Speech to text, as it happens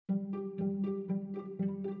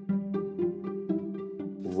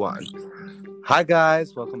one. Hi,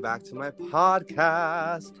 guys. Welcome back to my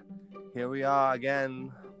podcast. Here we are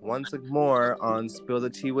again, once more on Spill the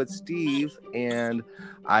Tea with Steve. And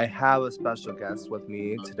I have a special guest with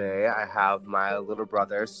me today. I have my little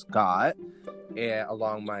brother, Scott, and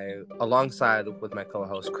alongside with my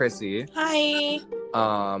co-host, Chrissy. Hi.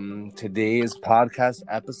 Today's podcast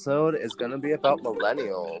episode is going to be about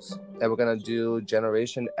millennials. And we're going to do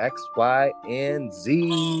Generation X, Y, and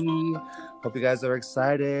Z. Hope you guys are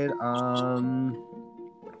excited.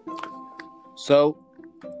 So,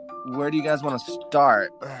 where do you guys want to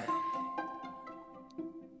start?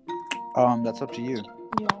 That's up to you.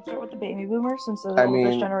 You want to start with the baby boomers since they're the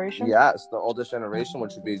oldest generation? Yes, the oldest generation,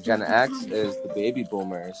 which would be Gen X, is the baby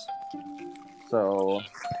boomers. So,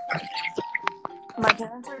 my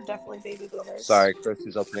parents are definitely baby boomers. Sorry,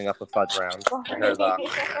 Chrissy's opening up a fudge round. I heard that.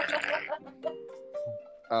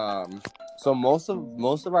 So most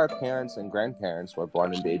of our parents and grandparents were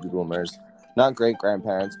born in baby boomers. Not great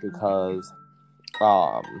grandparents because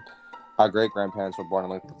our great grandparents were born in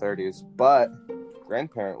like the 30s, but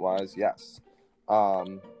grandparent wise, yes.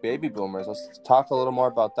 Baby boomers. Let's talk a little more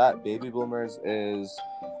about that. Baby boomers is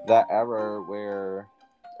that era where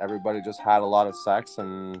everybody just had a lot of sex,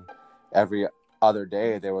 and every other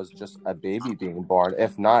day there was just a baby being born.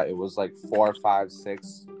 If not, it was like 4, 5,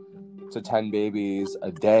 6 to 10 babies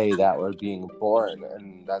a day that were being born,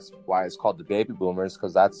 and that's why it's called the baby boomers,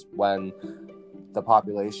 because that's when the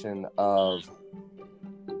population of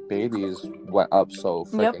babies went up so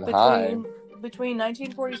freaking high. Between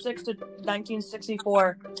 1946 to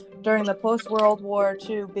 1964, during the post-World War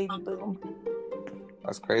II baby boom.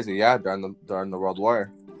 That's crazy. Yeah, during the World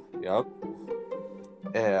War. Yep.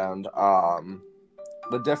 And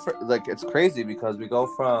it's crazy because we go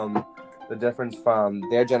from the difference from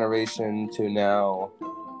their generation to now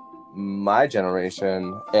my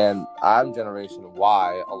generation, and I'm Generation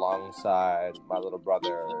Y alongside my little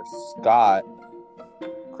brother Scott.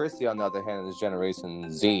 Chrissy, on the other hand, is Generation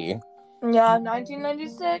Z. Yeah,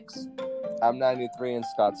 1996. I'm 93 and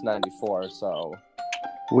Scott's 94, so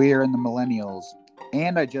We are in the Millennials,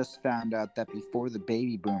 and I just found out that before the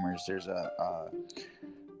baby boomers, there's a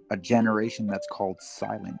generation that's called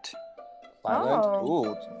silent. Silent? Oh.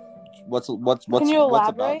 Ooh. What's Can you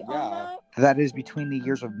elaborate about? on that? That is between the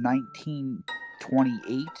years of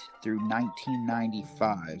 1928 through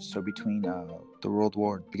 1995. So between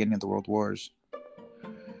beginning of the World Wars,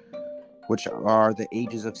 which are the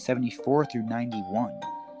ages of 74 through 91.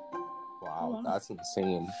 Wow, that's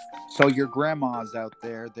insane. So your grandmas out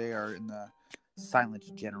there, they are in the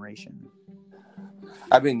silent generation.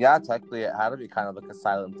 I mean, yeah, technically it had to be kind of like a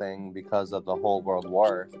silent thing because of the whole World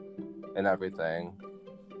War and everything.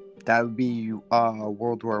 That would be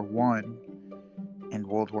World War One, and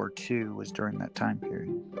World War II was during that time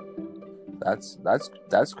period. That's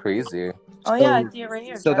crazy. Oh, yeah, I see it right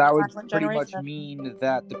here. So that would pretty much mean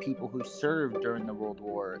that the people who served during the World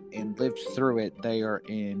War and lived through it, they are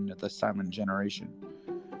in the silent generation.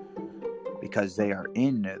 Because they are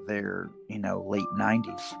in their, late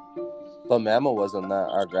 90s. So Mama was in that.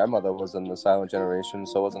 Our grandmother was in the silent generation,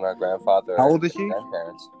 so wasn't our grandfather. How old is she?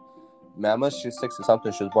 Grandparents. Mama, she's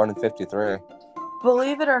 60-something. She was born in 53.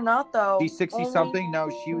 Believe it or not, though. She's 60-something? No,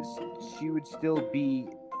 she would still be...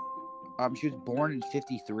 she was born in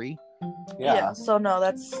 53? Yeah, so no,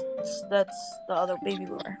 that's the other baby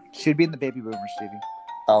boomer. She'd be in the baby boomer, Stevie.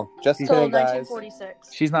 Oh, just Till kidding, guys.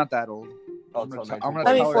 1946. She's not that old. Oh, I'm till gonna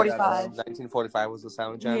 45. 1945 was the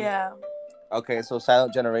silent gen? Yeah. Okay, so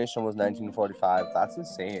silent generation was 1945. That's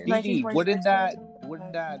insane. Stevie, wouldn't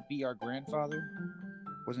that be our grandfather?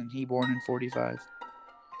 Wasn't he born in 45?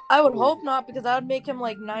 I would hope not, because that would make him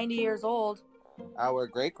like 90 years old. Our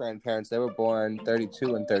great-grandparents, they were born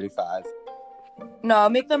 32 and 35. No,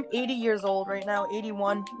 make them 80 years old right now.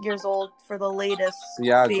 81 years old for the latest.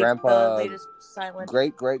 Yeah, Grandpa. The latest silent.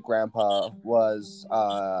 Great-great-grandpa was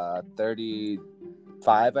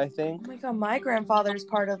 35, I think. Oh my god, my grandfather's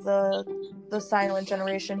part of the silent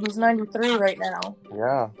generation. He's 93 right now.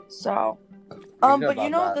 Yeah. So, but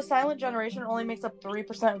the silent generation only makes up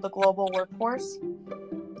 3% of the global workforce.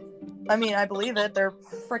 I mean, I believe it. They're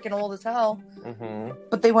freaking old as hell. Mm-hmm.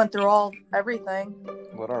 But they went through everything.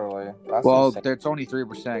 Literally. It's only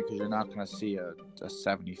 3% because you're not going to see a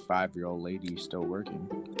 75-year-old lady still working.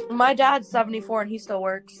 My dad's 74 and he still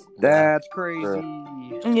works. That's crazy.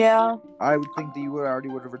 True. Yeah. I would think that you already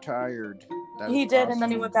would have retired. He did, awesome. And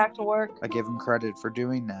then he went back to work. I give him credit for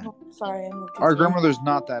doing that. Oh, sorry, I moved. Our grandmother's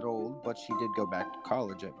not that old, but she did go back to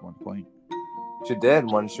college at one point. She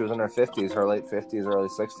did when she was in her 50s, her late 50s, early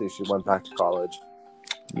 60s. She went back to college.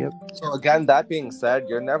 Yep. So again, that being said,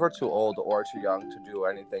 you're never too old or too young to do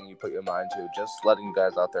anything you put your mind to. Just letting you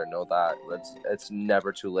guys out there know that it's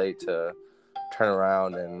never too late to turn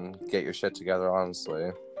around and get your shit together,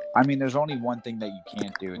 honestly. I mean, there's only one thing that you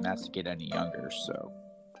can't do, and that's to get any younger, so.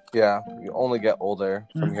 Yeah, you only get older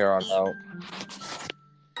from here on out.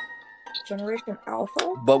 Generation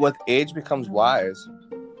Alpha? But with age becomes wise.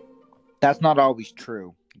 That's not always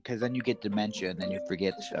true, because then you get dementia and then you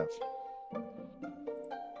forget stuff.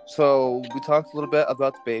 So we talked a little bit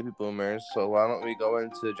about the baby boomers, so why don't we go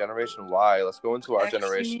into Generation Y? Let's go into our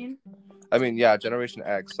generation. I mean, yeah, Generation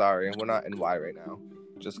X, sorry. We're not in Y right now.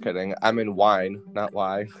 Just kidding. I'm in wine, not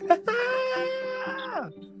Y.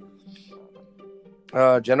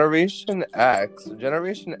 Generation X.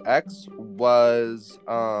 Generation X was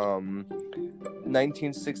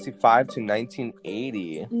 1965 to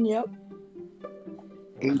 1980. Yep.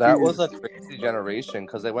 That was a crazy generation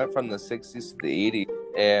because they went from the 60s to the 80s.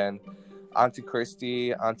 And Auntie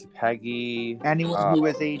Christy, Auntie Peggy. Anyone who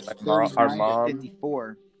is age 39 mom, to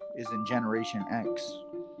 54 is in Generation X.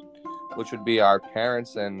 Which would be our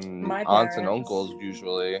parents and aunts and uncles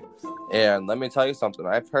usually. And let me tell you something.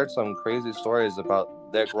 I've heard some crazy stories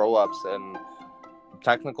about their grow-ups and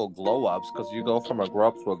technical glow-ups, because you go from a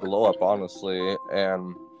grow-up to a glow-up, honestly.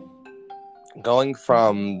 And going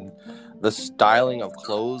from the styling of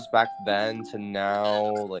clothes back then to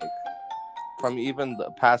now, like from even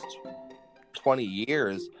the past 20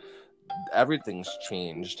 years, everything's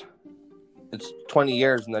changed. It's 20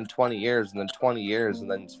 years and then 20 years and then 20 years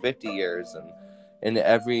and then it's 50 years, and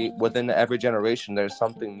within every generation there's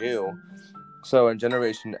something new. So in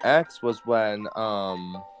Generation X was when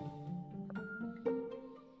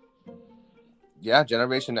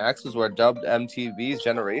Generation X is where dubbed MTV's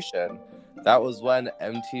generation. That was when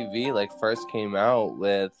MTV like first came out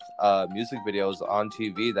with music videos on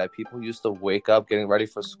TV that people used to wake up getting ready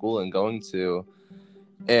for school and going to.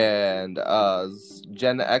 And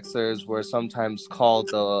Gen Xers were sometimes called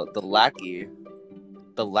the latchkey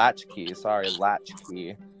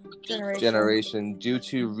generation due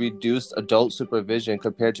to reduced adult supervision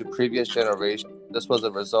compared to previous generations. This was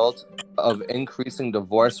a result of increasing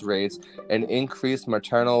divorce rates and increased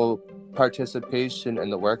maternal participation in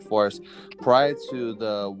the workforce prior to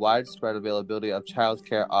the widespread availability of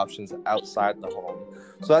childcare options outside the home.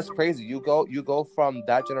 So that's crazy. You go from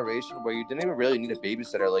that generation where you didn't even really need a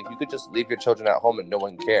babysitter. Like, you could just leave your children at home and no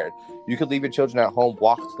one cared. You could leave your children at home,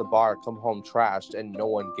 walk to the bar, come home trashed, and no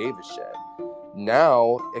one gave a shit.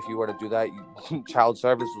 Now, if you were to do that, child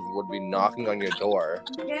services would be knocking on your door.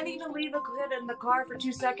 You can't even leave a kid in the car for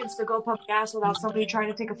 2 seconds to go pump gas without somebody trying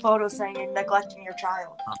to take a photo saying you're neglecting your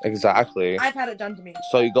child. Exactly. I've had it done to me.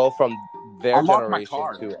 So you go from their generation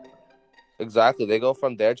to... Exactly. They go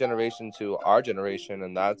from their generation to our generation,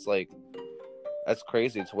 and that's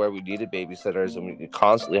crazy, to where we needed babysitters and we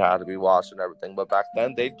constantly had to be watched and everything. But back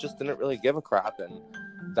then, they just didn't really give a crap, and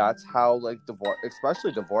that's how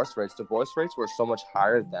divorce rates were so much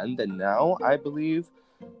higher then than now, I believe.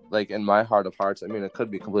 Like, in my heart of hearts, I mean, it could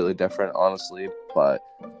be completely different, honestly, but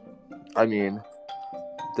I mean,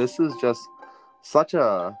 this is just such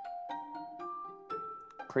a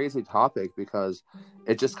crazy topic because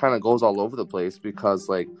it just kind of goes all over the place, because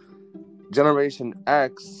like Generation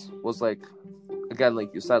X was like, again,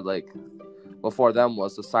 like you said, like before them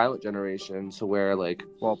was the silent generation, to where like,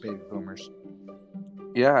 well, baby boomers,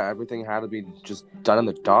 everything had to be just done in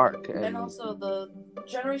the dark. And also the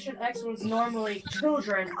Generation X was normally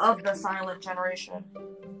children of the silent generation.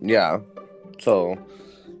 Yeah, so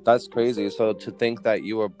that's crazy. So to think that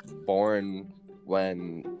you were born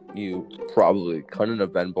when you probably couldn't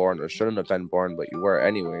have been born or shouldn't have been born, but you were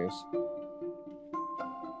anyways.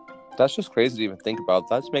 That's just crazy to even think about.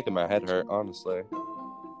 That's making my head hurt, honestly.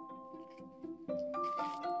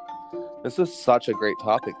 This is such a great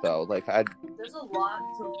topic, though. There's a lot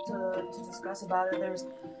to discuss about it. There's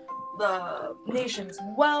the nation's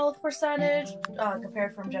wealth percentage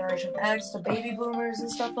compared from Generation X to baby boomers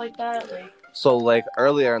and stuff like that. So,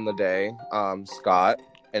 earlier in the day, Scott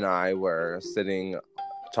and I were sitting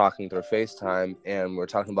talking through FaceTime, and we're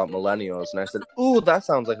talking about millennials, and I said, "Ooh, that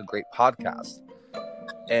sounds like a great podcast."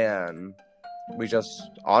 And we just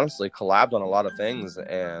honestly collabed on a lot of things,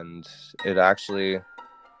 and it actually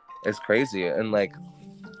is crazy. And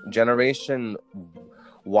Generation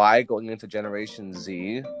Y going into Generation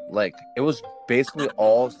Z, it was basically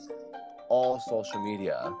all social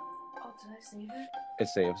media. Oh, did I save it? It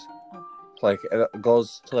saves. Okay. It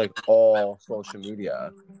goes to all social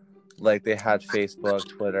media. They had Facebook,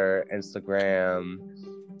 Twitter, Instagram,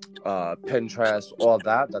 Pinterest, all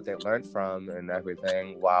that they learned from and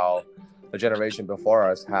everything, while the generation before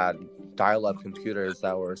us had dial-up computers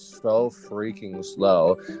that were so freaking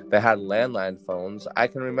slow. They had landline phones. I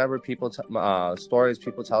can remember stories,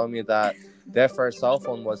 people telling me that their first cell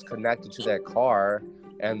phone was connected to their car,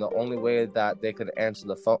 and the only way that they could answer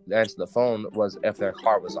the phone was if their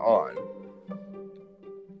car was on.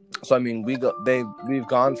 So I mean, we've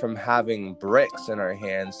gone from having bricks in our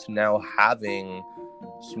hands to now having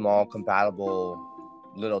small, compatible,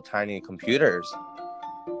 little tiny computers,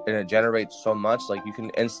 and it generates so much. Like, you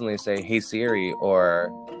can instantly say, "Hey Siri,"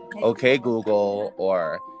 or "Okay Google,"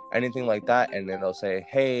 or anything like that, and then they'll say,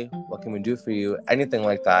 "Hey, what can we do for you?" Anything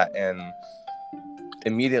like that, and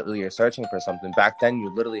immediately you're searching for something. Back then,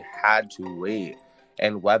 you literally had to wait.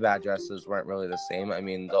 And web addresses weren't really the same. I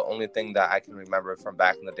mean, the only thing that I can remember from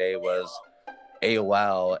back in the day was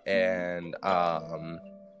AOL and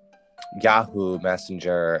Yahoo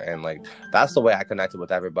Messenger, and like that's the way I connected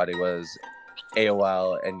with everybody, was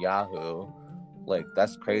AOL and Yahoo. Like,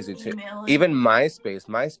 that's crazy too. Even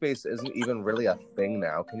MySpace isn't even really a thing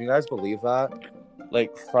now. Can you guys believe that?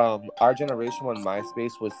 Like, from our generation when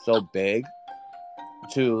MySpace was so big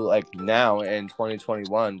to like now in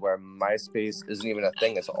 2021 where MySpace isn't even a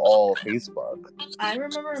thing, it's all Facebook. I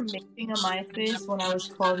remember making a MySpace when I was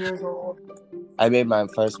 12 years old. I made my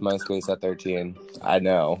first MySpace at 13. I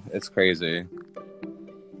know, it's crazy.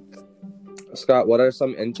 Scott, what are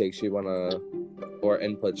some intakes you or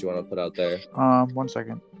inputs you want to put out there? 1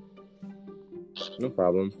 second. No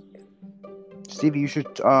problem. Stevie, you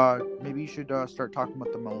should maybe you should start talking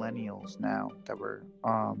about the millennials now that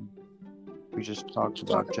we just talked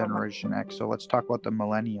about Generation X. So let's talk about the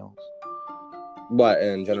millennials. What,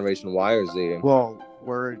 in Generation Y or Z? Well,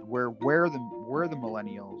 we're the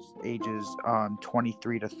millennials, ages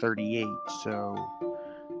 23 to 38. So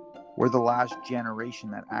we're the last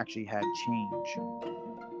generation that actually had change.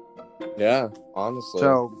 Yeah, honestly.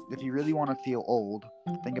 So if you really want to feel old,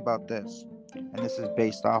 think about this. And this is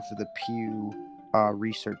based off of the Pew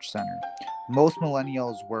Research Center. Most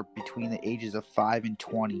millennials were between the ages of 5 and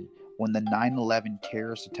 20 when the 9/11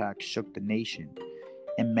 terrorist attack shook the nation,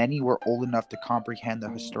 and many were old enough to comprehend the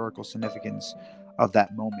historical significance of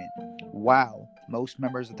that moment. Wow, most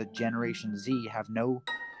members of the Generation Z have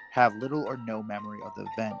little or no memory of the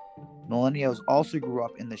event. Millennials also grew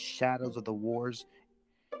up in the shadows of the wars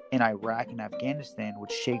in Iraq and Afghanistan,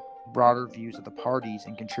 which shaped broader views of the parties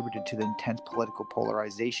and contributed to the intense political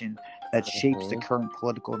polarization that shapes the current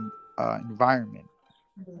political environment.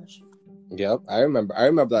 Yep, I remember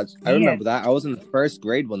that. I remember that. I was in the first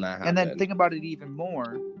grade when that happened. And then think about it even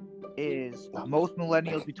more, is most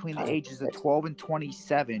millennials between the ages of 12 and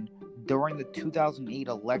 27 during the 2008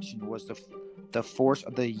 election was the force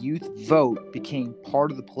of the youth vote became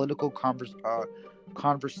part of the political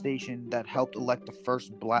conversation that helped elect the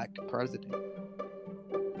first black president.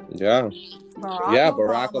 Yeah.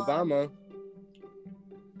 Barack Obama.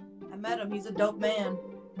 I met him. He's a dope man.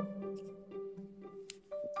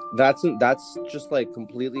 That's just like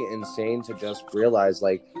completely insane to just realize,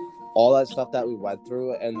 like, all that stuff that we went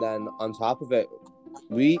through, and then on top of it,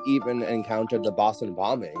 we even encountered the Boston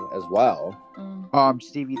bombing as well.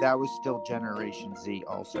 Stevie, that was still Generation Z.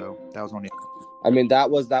 Also, that was only. I mean,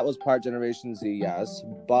 that was part Generation Z, yes,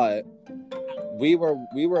 but we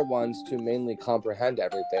were ones to mainly comprehend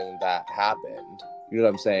everything that happened. You know what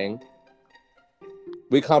I'm saying?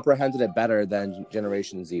 We comprehended it better than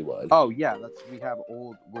Generation Z would. Oh yeah,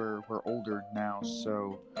 we're older now,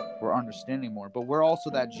 so we're understanding more. But we're also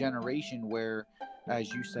that generation where,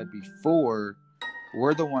 as you said before,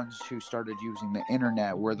 we're the ones who started using the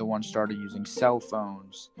internet. We're the ones started using cell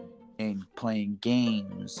phones and playing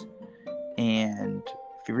games. And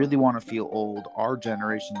if you really want to feel old, our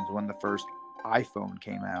generation is when the first iPhone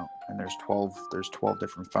came out, and there's 12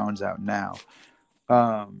 different phones out now.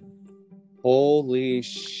 Holy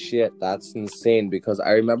shit, that's insane, because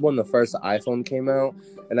I remember when the first iPhone came out,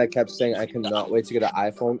 and I kept saying I cannot wait to get an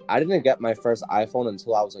iPhone. I didn't get my first iPhone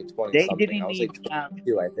until I was like 20-something. I was like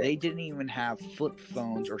 22, I think. They didn't even have flip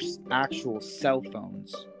phones or actual cell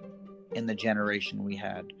phones in the generation we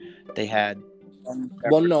had. They had...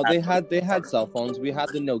 Well, no, they had cell phones. We had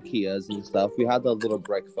the Nokias and stuff. We had the little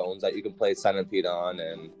brick phones that you can play Centipede on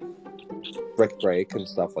and Brick Break and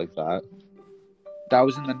stuff like that. That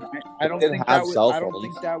was in the... I don't think that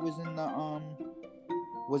was in the...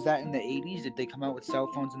 Was that in the 80s? Did they come out with cell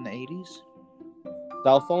phones in the 80s?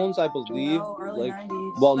 Cell phones, I believe, no, early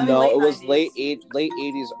 90s. Well, no, it was 90s. late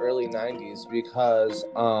 80s, early 90s, because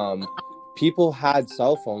people had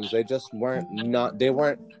cell phones. They just weren't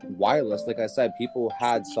wireless. Like I said, people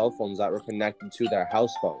had cell phones that were connected to their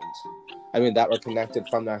house phones. that were connected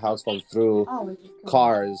from their house phones through Oh, we just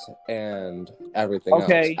cars and everything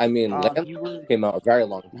Okay, else. Landlines came out a very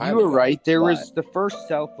long time You were ago, right. There but- was the first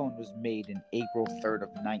cell phone was made in April 3rd of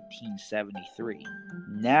 1973.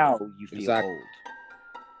 Now you feel Exactly. old.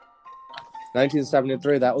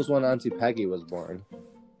 1973, that was when Auntie Peggy was born.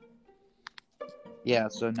 Yeah,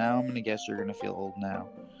 so now I'm gonna guess you're gonna feel old now.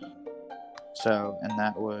 So, and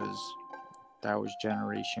that was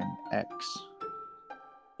Generation X.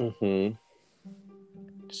 Mm-hmm.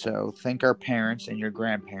 So thank our parents and your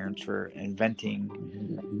grandparents for inventing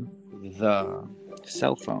the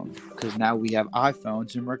cell phone, because now we have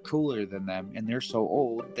iPhones and we're cooler than them, and they're so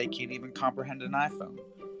old they can't even comprehend an iPhone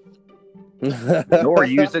nor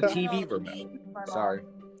use a TV remote. My mom. Sorry,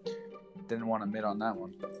 didn't want to admit on that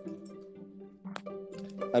one.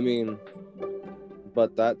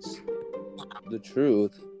 But that's the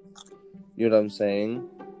truth. You know what I'm saying?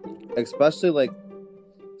 Especially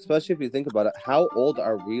if you think about it, how old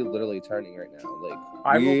are we literally turning right now?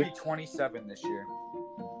 I will be 27 this year.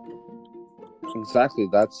 Exactly,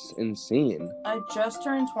 that's insane. I just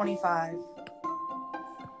turned 25.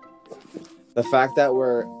 The fact that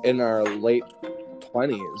we're in our late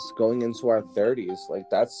 20s, going into our 30s,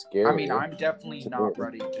 that's scary. I'm definitely not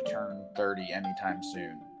ready to turn 30 anytime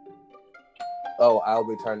soon. Oh, I'll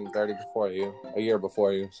be turning 30 a year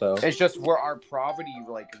before you. So it's just where our poverty,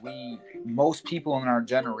 most people in our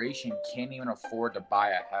generation can't even afford to buy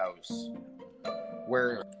a house.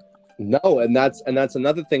 Where no, and that's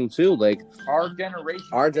another thing too. our generation,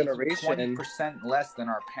 20% less than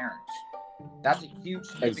our parents. That's a huge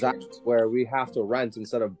significance. Exactly, where we have to rent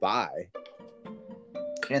instead of buy.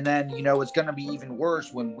 And then it's going to be even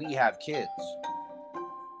worse when we have kids.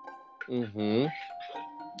 Mm-hmm.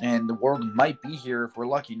 And the world might be here if we're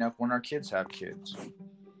lucky enough when our kids have kids.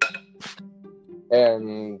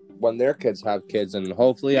 And when their kids have kids, and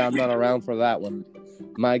hopefully I'm not around for that when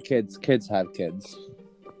my kids have kids.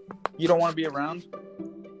 You don't want to be around?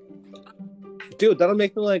 Dude, that'll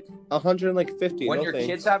make me 150. When your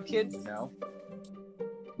kids have kids? No.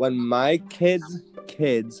 When my kids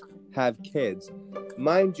have kids.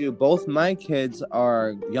 Mind you, both my kids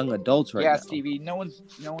are young adults right now. Yeah, Stevie, no one's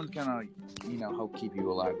gonna, help keep you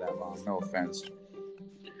alive that long. No offense.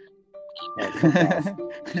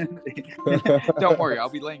 Don't worry, I'll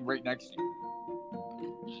be laying right next to you.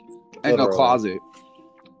 In the closet.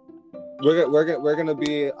 We're gonna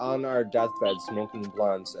be on our deathbed smoking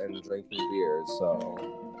blunts and drinking beers, so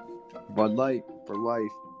Bud Light for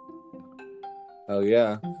life. Oh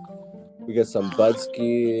yeah. We get some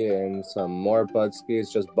Budski and some more Budski.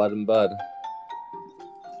 It's just Bud and Bud.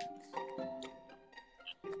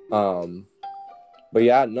 But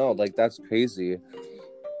yeah, no, that's crazy.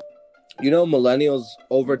 Millennials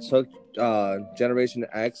overtook Generation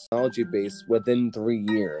X technology base within 3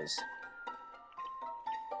 years.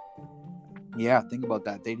 Yeah, think about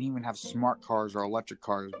that. They didn't even have smart cars or electric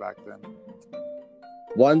cars back then.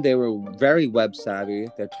 One, they were very web savvy.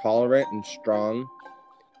 They're tolerant and strong,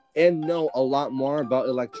 and know a lot more about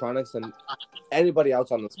electronics than anybody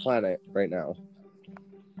else on this planet right now.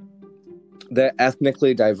 They're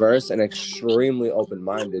ethnically diverse and extremely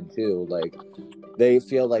open-minded too. They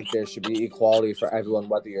feel like there should be equality for everyone,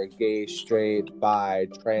 whether you're gay, straight, bi,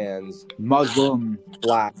 trans, Muslim,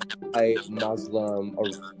 black, white, Muslim, or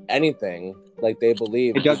anything. They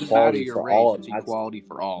believe it doesn't equality matter your for race, all. it's equality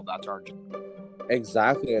for all. That's our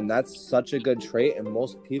Exactly, and that's such a good trait, and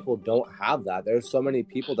most people don't have that. There's so many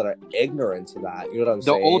people that are ignorant to that. You know what I'm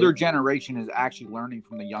saying? The older generation is actually learning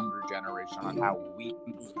from the younger generation on how we...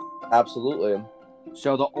 Absolutely.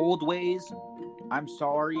 So the old ways, I'm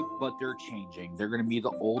sorry, but they're changing. They're going to be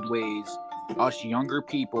the old ways. Us younger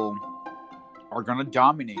people are going to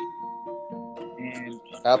dominate. And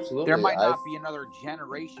absolutely, there might not be another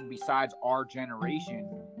generation besides our generation,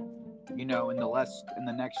 in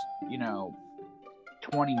the next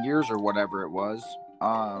 20 years or whatever it was,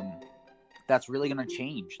 that's really going to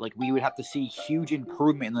change. We would have to see huge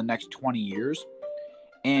improvement in the next 20 years.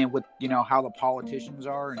 And with, how the politicians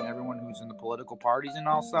are and everyone who's in the political parties and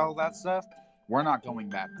all that stuff, we're not going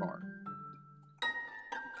that far.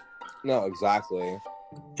 No, exactly.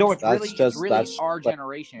 So it's really our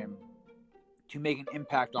generation to make an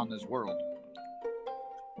impact on this world.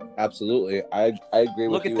 Absolutely. I agree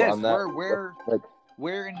with you on that.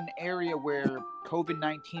 We're in an area where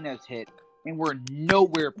COVID-19 has hit, and we're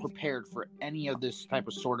nowhere prepared for any of this type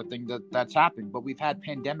of sort of thing that's happened. But we've had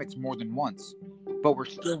pandemics more than once, but we're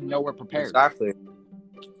still nowhere prepared. Exactly.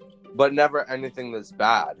 But never anything that's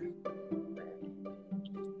bad.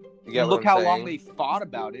 Look how long they fought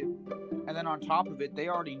about it. And then on top of it, they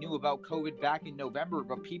already knew about COVID back in November,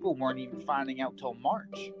 but people weren't even finding out till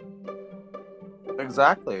March.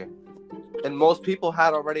 Exactly. And most people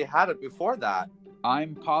had already had it before that.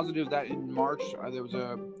 I'm positive that in March there was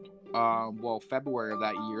a February of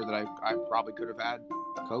that year that I probably could have had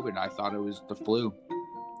COVID. I thought it was the flu.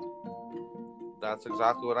 That's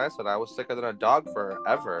exactly what I said. I was sicker than a dog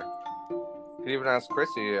forever. You can even ask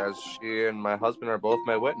Chrissy, as she and my husband are both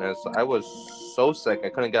my witness. I was so sick. I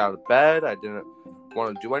couldn't get out of bed. I didn't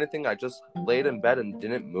want to do anything. I just laid in bed and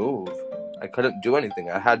didn't move. I couldn't do anything.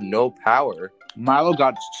 I had no power. Milo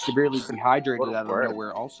got severely dehydrated What a out of word.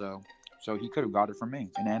 nowhere also. So he could have got it from me.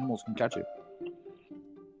 And animals can catch it.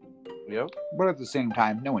 Yep. But at the same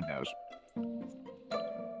time, no one knows.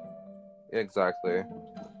 Exactly.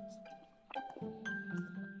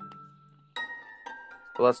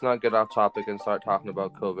 But let's not get off topic and start talking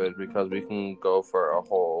about COVID, because we can go for a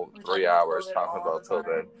whole 3 hours talking about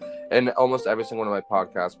COVID. And almost every single one of my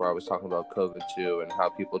podcasts where I was talking about COVID too, and how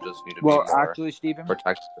people just need to be more actually, Stephen,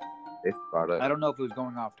 protected about it. I don't know if it was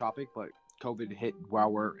going off topic, but COVID hit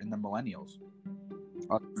while we're in the millennials.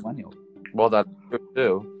 Millennials. Well, that's true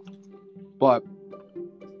too. But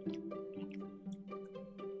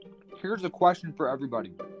here's a question for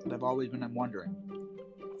everybody that I've always been wondering.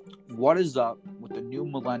 What is up with the new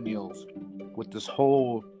millennials, with this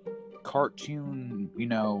whole Cartoon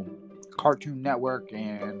Network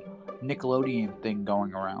and Nickelodeon thing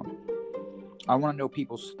going around? I want to know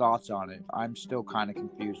people's thoughts on it. I'm still kind of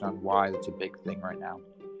confused on why it's a big thing right now.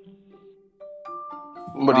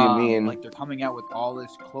 What do you mean? Like, they're coming out with all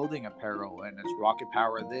this clothing apparel, and it's rocket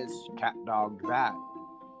power this, cat dog that.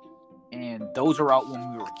 And those are out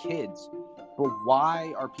when we were kids. But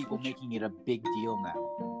why are people making it a big deal now?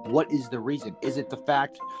 What is the reason? Is it the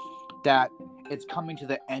fact that it's coming to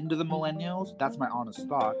the end of the millennials? That's my honest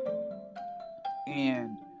thought.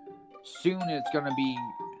 And soon it's going to be,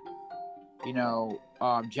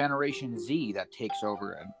 Generation Z that takes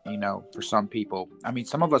over. And, for some people. I mean,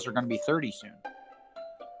 some of us are going to be 30 soon.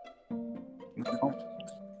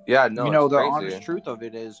 Yeah, no, the crazy. honest truth of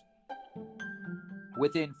it is,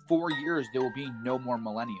 within 4 years, there will be no more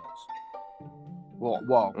millennials.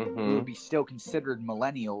 Well, we will be still considered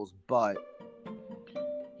millennials, but,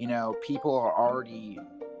 people are already,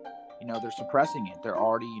 they're suppressing it. They're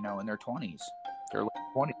already, in their 20s. They're late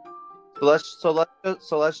 20s. So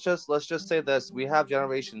let's just say this. We have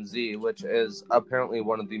Generation Z, which is apparently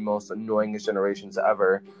one of the most annoyingest generations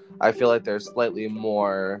ever. I feel like they're slightly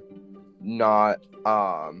more not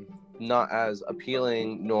as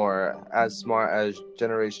appealing nor as smart as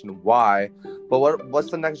Generation Y. But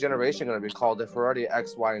what's the next generation going to be called? If we're already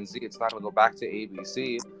X, Y, and Z, it's not going to go back to A, B,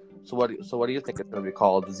 C. So what do you think it's going to be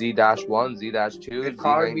called? Z-1, Z-2, It'd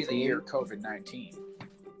probably be Z-19? the year COVID-19.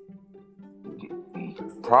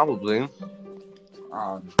 Probably.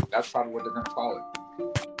 That's probably what they're going to call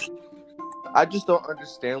it. I just don't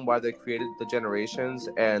understand why they created the generations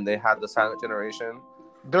and they had the silent generation.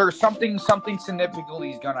 There's something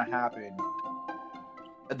significantly is going to happen.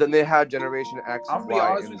 And then they had Generation X, I'm Y,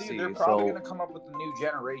 honest and with Z. you, they're probably going to come up with a new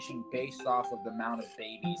generation based off of the amount of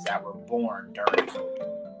babies that were born during COVID.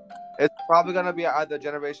 It's probably going to be either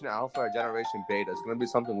Generation Alpha or Generation Beta. It's going to be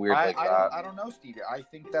something weird like that. I don't know, Stevie. I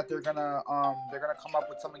think that they're gonna come up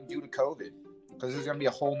with something due to COVID, because there's gonna be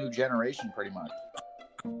a whole new generation, pretty much.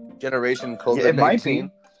 Generation COVID-19. Yeah, it might be.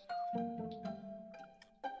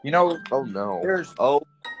 Oh no.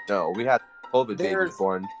 We had COVID babies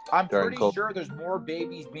born. I'm pretty sure there's more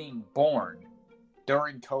babies being born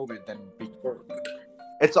during COVID than before.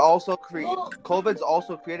 It's also COVID's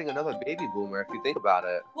also creating another baby boomer, if you think about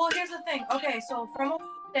it. Well, here's the thing. Okay, so from a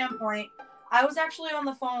standpoint, I was actually on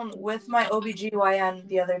the phone with my OBGYN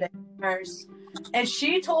the other day, nurse, and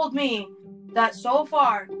she told me that so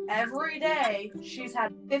far, every day, she's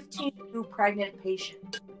had 15 new pregnant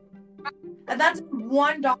patients. And that's in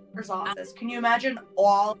one doctor's office. Can you imagine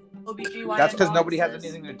all OBGYN That's because nobody has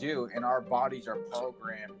offices? anything to do, and our bodies are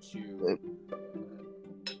programmed to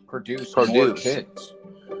produce more kids.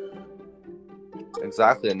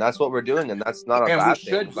 Exactly, and that's what we're doing, and that's not a bad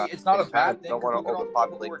thing. It's not a bad thing. Don't want to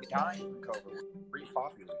overpopulate. We're dying from COVID. We're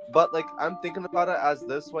repopulating. But I'm thinking about it as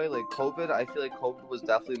this way. COVID, I feel like COVID was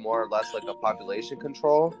definitely more or less like a population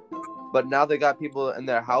control. But now they got people in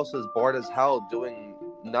their houses bored as hell doing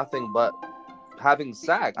nothing but having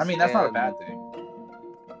sex. I mean, that's not a bad thing.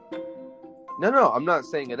 No, I'm not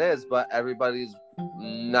saying it is, but everybody's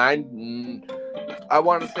I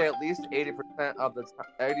want to say at least 80% of the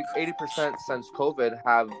 80% since COVID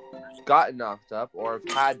have gotten knocked up or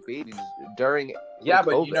have had babies during. Yeah,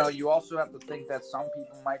 but COVID. you also have to think that some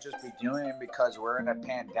people might just be doing it because we're in a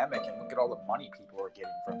pandemic, and look at all the money people are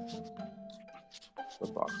getting from it. The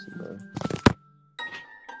box in there.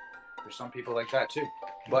 There's some people like that too.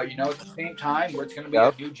 But at the same time, it's going to be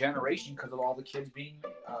Yep. a new generation because of all the kids being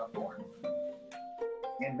born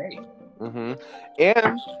and made. Mm-hmm.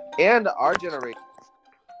 And our generation,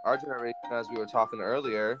 as we were talking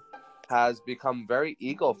earlier, has become very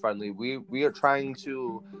eco-friendly. We are trying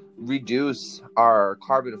to reduce our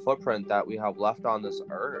carbon footprint that we have left on this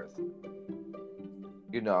earth.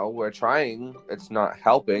 We're trying. It's not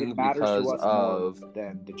helping It matters because to us of more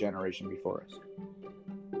than the generation before us.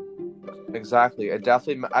 Exactly. It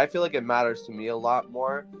definitely. I feel like it matters to me a lot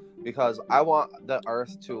more because I want the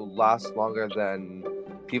Earth to last longer than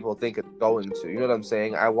people think it's going to. You know what I'm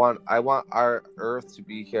saying? I want our Earth to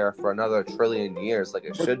be here for another trillion years, like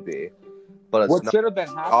it should be. But it's what not. should have been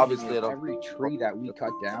happening Obviously, is every tree that we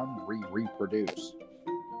cut down, we reproduce.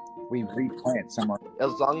 We replant somewhere.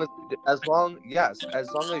 As long as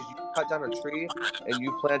you cut down a tree and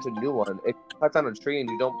you plant a new one. If you cut down a tree and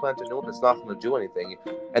you don't plant a new one, it's not going to do anything.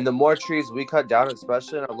 And the more trees we cut down,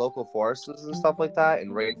 especially in our local forests and stuff like that,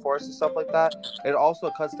 and rainforests and stuff like that, it also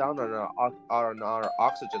cuts down on our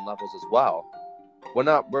oxygen levels as well.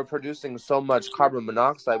 We're producing so much carbon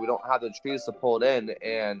monoxide, we don't have the trees to pull it in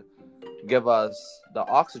and give us the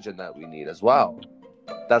oxygen that we need as well.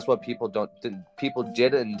 That's what people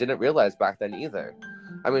didn't realize back then either.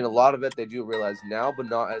 I mean, a lot of it they do realize now, but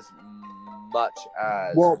not as much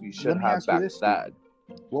as we should have back then.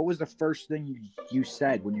 What was the first thing you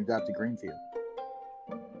said when you got to Greenfield?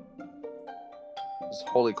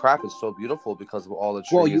 Holy crap, it's so beautiful because of all the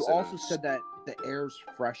trees. Well, you also said that the air's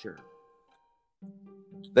fresher.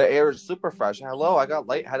 The air is super fresh. Hello, I got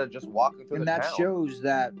lightheaded just walking through the town. And that shows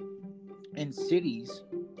that in cities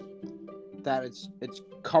that it's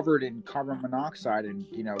covered in carbon monoxide and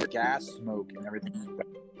gas smoke and everything like that.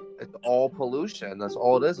 It's all pollution. That's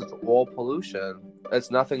all it is. It's all pollution. It's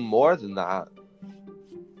nothing more than that.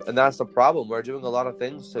 And that's the problem. We're doing a lot of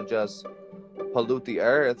things to just pollute the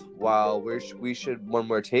earth while we should when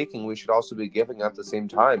we're taking, we should also be giving at the same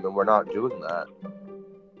time, and we're not doing that.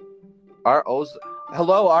 Our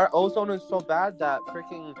ozone is so bad that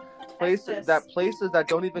freaking places that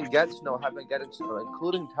don't even get snow have been getting snow,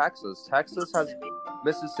 including Texas.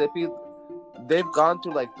 Mississippi, they've gone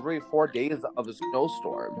through like 3-4 days of a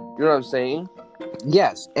snowstorm. You know what I'm saying?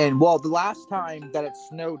 Yes, and the last time that it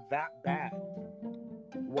snowed that bad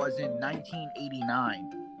was in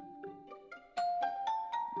 1989.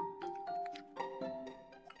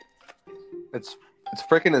 It's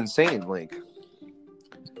freaking insane. Like,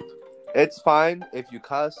 it's fine if you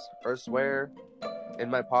cuss or swear in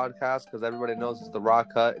my podcast because everybody knows it's the raw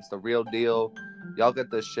cut. It's the real deal. Y'all get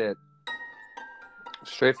this shit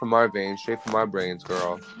straight from our veins, straight from our brains,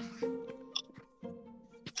 girl.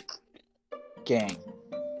 Gang.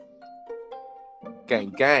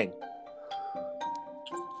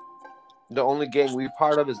 The only gang we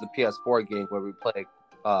part of is the PS4 gang where we play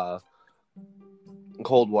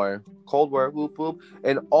Cold War, whoop whoop.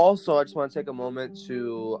 And also, I just want to take a moment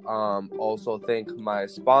to also thank my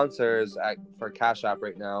sponsors for Cash App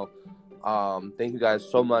right now. Thank you guys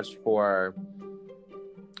so much for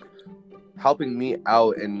helping me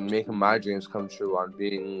out and making my dreams come true on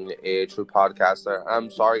being a true podcaster. I'm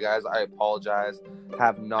sorry, guys. I apologize.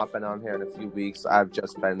 Have not been on here in a few weeks. I've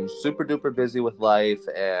just been super duper busy with life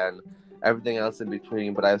and everything else in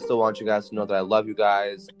between. But I still want you guys to know that I love you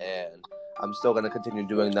guys, and I'm still going to continue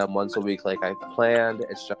doing them once a week like I've planned.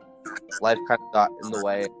 It's just life kind of got in the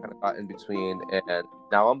way, kind of got in between, and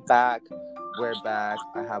now I'm back. We're back.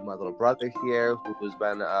 I have my little brother here who's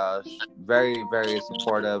been a very, very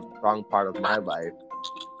supportive, strong part of my life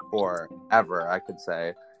forever, I could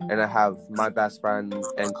say. And I have my best friend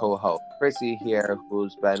and co-host, Chrissy, here,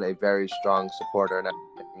 who's been a very strong supporter and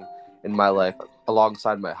everything in my life,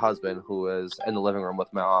 alongside my husband, who is in the living room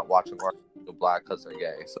with my aunt watching Orange is the New Black because they're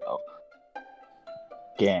gay. So,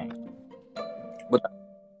 gang.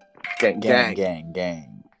 Gang.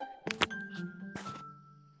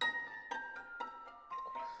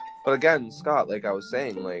 But again, Scott, like I was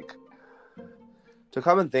saying, like, to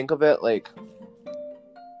come and think of it, like,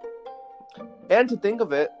 and to think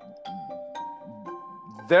of it,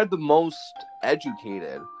 they're the most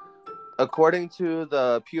educated. According to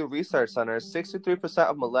the Pew Research Center, 63%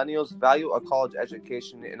 of millennials value a college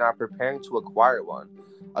education and are preparing to acquire one.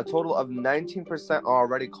 A total of 19% are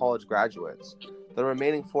already college graduates. The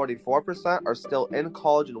remaining 44% are still in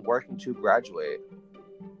college and working to graduate.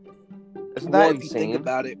 Isn't that insane? If you think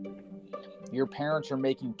about it, your parents are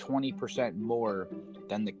making 20% more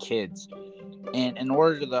than the kids. And in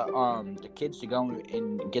order to the kids to go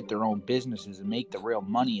and get their own businesses and make the real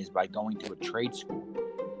money is by going to a trade school.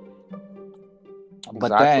 Exactly.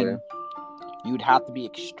 But then you'd have to be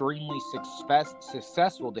extremely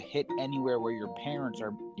successful to hit anywhere where your parents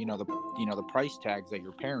are, the price tags that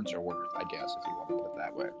your parents are worth, I guess, if you want to put it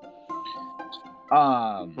that way.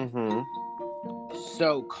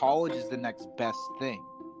 So college is the next best thing.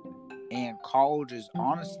 And college is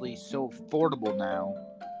honestly so affordable now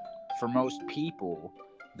for most people.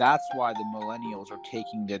 That's why the millennials are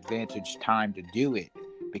taking the advantage time to do it,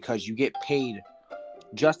 because you get paid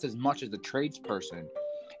just as much as the tradesperson.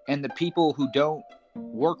 And the people who don't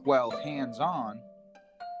work well hands-on,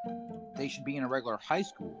 they should be in a regular high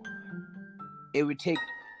school. It would take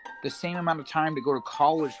the same amount of time to go to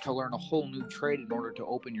college to learn a whole new trade in order to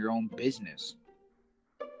open your own business.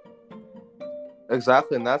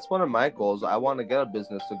 Exactly, and that's one of my goals. I want to get a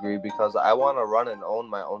business degree because I want to run and own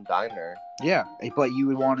my own diner. Yeah, but you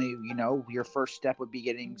would want to, your first step would be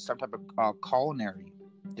getting some type of culinary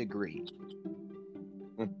degree.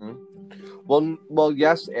 Well,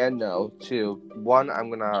 yes and no, too. One, I'm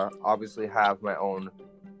going to obviously have my own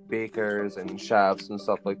bakers and chefs and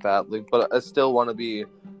stuff like that. But I still want to be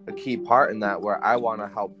a key part in that, where I want to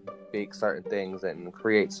help bake certain things and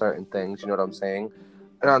create certain things. You know what I'm saying?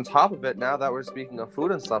 And on top of it, now that we're speaking of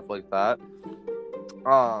food and stuff like that,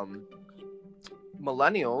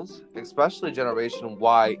 millennials, especially Generation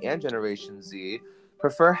Y and Generation Z,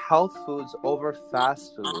 prefer health foods over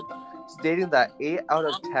fast food, stating that 8 out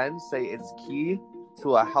of 10 say it's key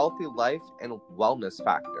to a healthy life and wellness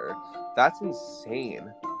factor. That's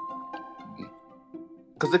insane.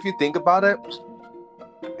 Because if you think about it,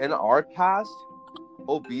 in our past,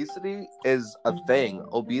 obesity is a thing.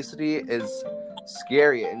 Obesity is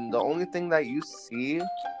scary, and the only thing that you see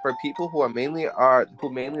for people who mainly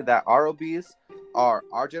that are obese are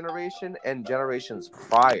our generation and generations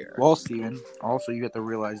prior. Well, Steven, also you have to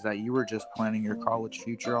realize that you were just planning your college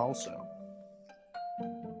future also.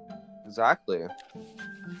 Exactly.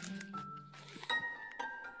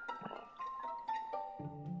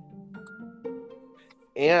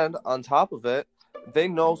 And on top of it, they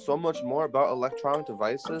know so much more about electronic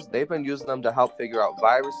devices. They've been using them to help figure out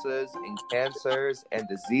viruses and cancers and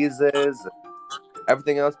diseases,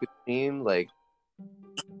 everything else between. Like,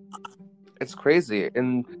 it's crazy.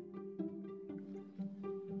 And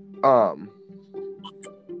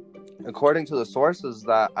according to the sources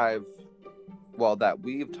that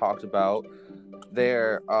we've talked about,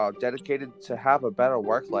 they're dedicated to have a better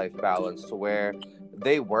work-life balance, to where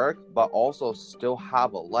they work but also still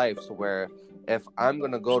have a life, to where if I'm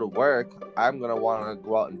going to go to work, I'm going to want to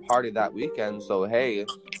go out and party that weekend. So, hey,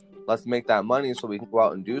 let's make that money so we can go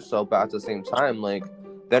out and do so. But at the same time, like,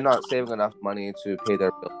 they're not saving enough money to pay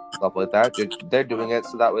their bills and stuff like that. They're doing it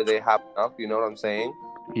so that way they have enough. You know what I'm saying?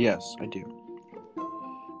 Yes, I do.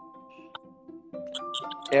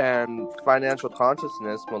 And financial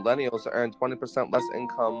consciousness, millennials earn 20% less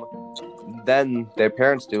income than their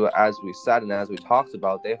parents do, as we said and as we talked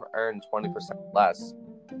about. They've earned 20% less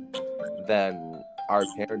than our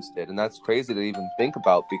parents did. And that's crazy to even think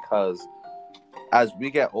about, because as we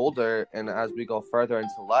get older and as we go further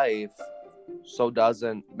into life, so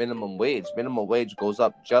doesn't minimum wage. Minimum wage goes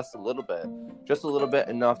up just a little bit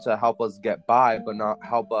enough to help us get by, but not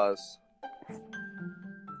help us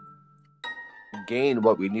gain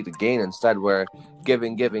what we need to gain. Instead, we're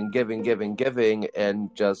giving,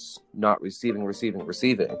 and just not receiving. You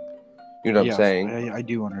know what I'm saying? I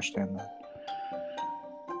do understand that.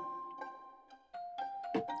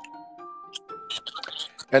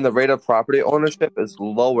 And the rate of property ownership is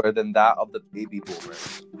lower than that of the baby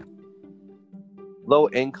boomers. Low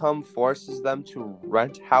income forces them to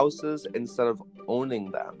rent houses instead of owning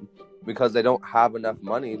them, because they don't have enough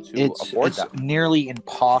money to afford them. It's nearly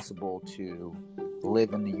impossible to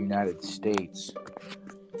live in the United States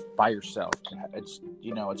by yourself. It's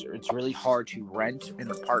really hard to rent an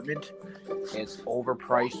apartment. It's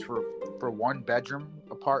overpriced for one bedroom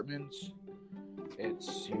apartments.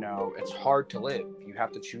 It's hard to live. You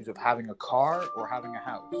have to choose of having a car or having a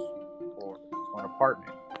house or an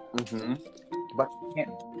apartment. But you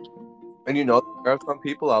can't. And there are some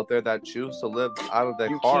people out there that choose to live out of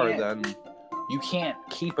their car. Then you can't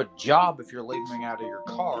keep a job if you're living out of your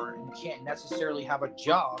car, and you can't necessarily have a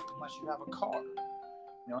job unless you have a car.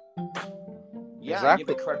 Yeah, exactly. I give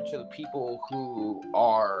the credit to the people who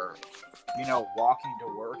are, walking to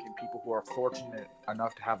work, and people who are fortunate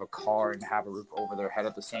enough to have a car and have a roof over their head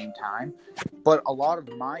at the same time. But a lot of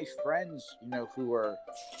my friends, who are,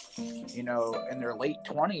 in their late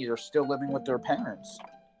 20s are still living with their parents.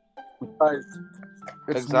 Because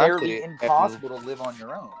it's nearly impossible to live on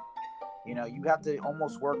your own. You have to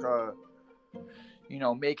almost work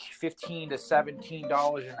make $15 to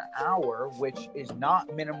 $17 an hour, which is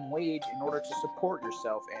not minimum wage, in order to support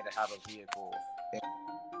yourself and to have a vehicle.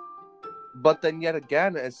 But then yet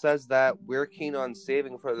again, it says that we're keen on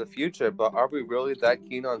saving for the future. But are we really that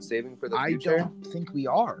keen on saving for the future? I don't think we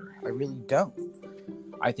are. I really don't.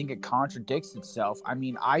 I think it contradicts itself. I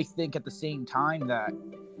mean, I think at the same time that,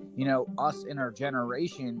 us in our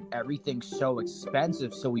generation, everything's so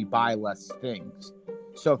expensive, so we buy less things.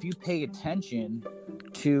 So if you pay attention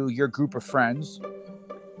to your group of friends,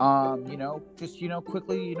 just,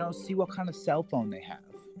 quickly, see what kind of cell phone they have.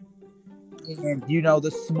 And,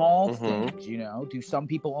 the small things, do some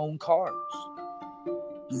people own cars?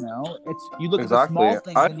 You look Exactly. at the small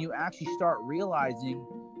things and you actually start realizing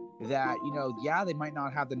that, they might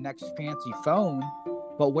not have the next fancy phone,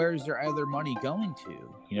 but where's their other money going to?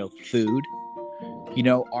 Food.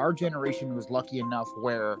 Our generation was lucky enough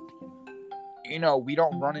where, we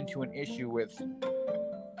don't run into an issue with,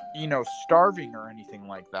 starving or anything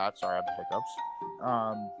like that. Sorry, I have the hiccups.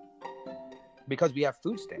 Because we have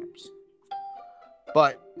food stamps.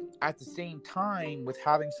 But at the same time, with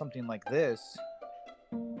having something like this,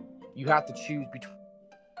 you have to choose between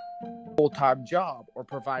a full-time job or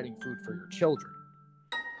providing food for your children.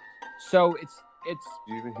 So it's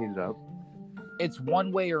you even heat it up. It's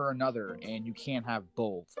one way or another, and you can't have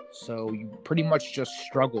both. So you pretty much just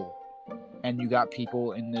struggle. And you got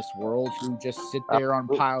people in this world who just sit there on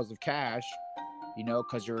piles of cash,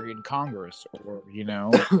 because you're in Congress, or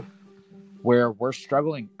where we're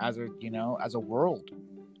struggling as a world.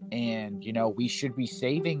 And, we should be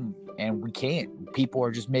saving, and we can't. People are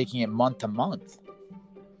just making it month to month.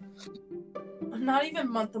 Not even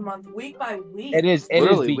month to month, week by week. It is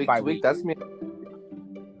week by week. week. That's me.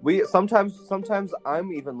 We sometimes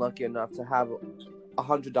I'm even lucky enough to have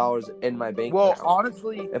 $100 in my bank account. Well,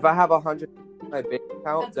 honestly, if I have $100 in my bank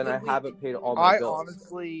account, then I haven't paid all my bills.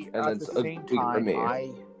 Honestly, and at the same time,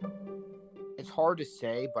 it's hard to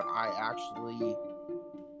say, but I actually,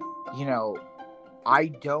 I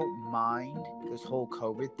don't mind this whole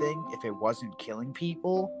COVID thing if it wasn't killing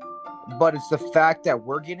people, but it's the fact that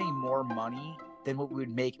we're getting more money than what we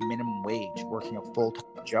would make minimum wage working a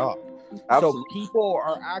full-time job. Absolutely. So people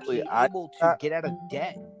are actually able to get out of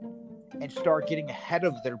debt and start getting ahead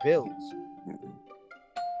of their bills.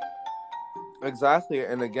 Exactly.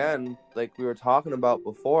 And again, like we were talking about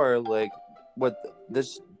before, like with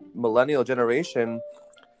this millennial generation,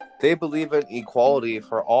 they believe in equality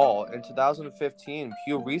for all. In 2015,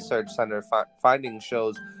 Pew Research Center findings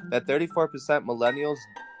shows that 34% millennials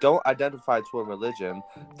don't identify to a religion.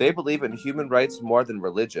 They believe in human rights more than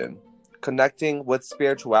religion. Connecting with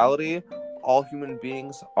spirituality, all human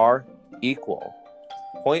beings are equal.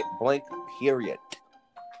 Point blank, period.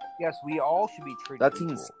 Yes, we all should be treated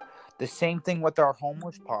equal. The same thing with our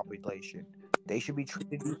homeless population. They should be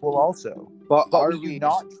treated equal also. But we do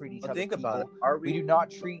not treat each other think equal. about it. We do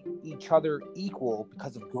not treat each other equal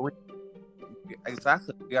because of greed.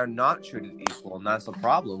 Exactly. We are not treated equal, and that's the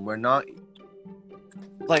problem. We're not.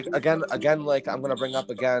 Like, again, like, I'm going to bring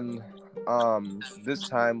up again, this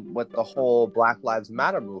time with the whole Black Lives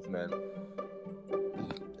Matter movement.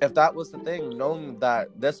 If that was the thing, knowing that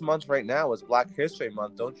this month right now is Black History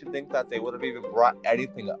Month, don't you think that they would have even brought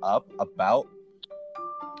anything up about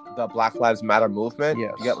the Black Lives Matter movement?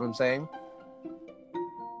 Yes. You get what I'm saying?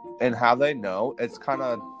 And how they know it's kind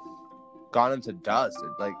of gone into dust.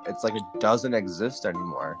 It's like it doesn't exist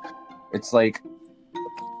anymore. It's like,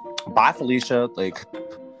 bye, Felicia. Like,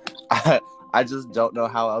 I just don't know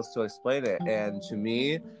how else to explain it. And to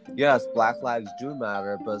me, yes, Black lives do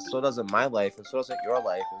matter, but so doesn't my life, and so doesn't your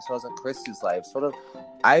life, and so doesn't Christy's life.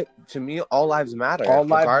 To me, all lives matter. All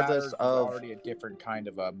lives regardless matter of is already a different kind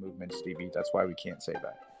of movement, Stevie. That's why we can't say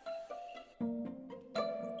that.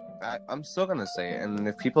 I'm still gonna say it, and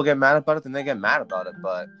if people get mad about it, then they get mad about it.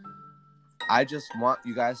 But I just want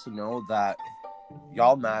you guys to know that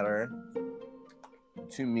y'all matter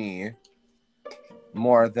to me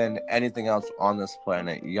more than anything else on this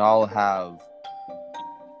planet. Y'all have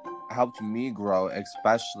helped me grow,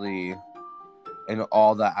 especially in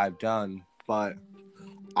all that I've done. But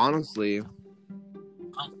honestly,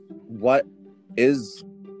 what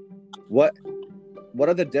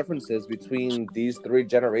are the differences between these three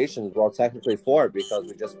generations? Well, technically four, because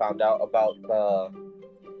we just found out about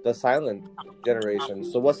the silent generation.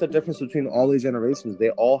 So what's the difference between all these generations?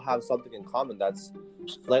 They all have something in common that's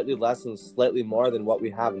slightly less and slightly more than what we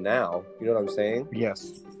have now. You know what I'm saying?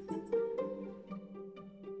 Yes.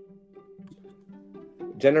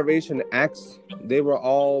 Generation X, they were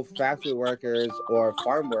all factory workers or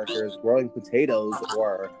farm workers growing potatoes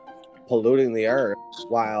or polluting the earth,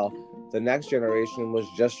 while the next generation was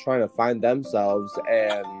just trying to find themselves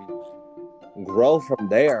and grow from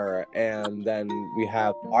there. And then we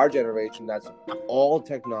have our generation that's all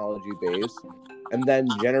technology based, and then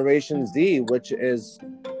Generation Z, which is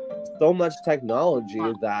so much technology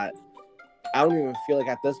that I don't even feel like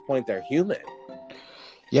at this point they're human.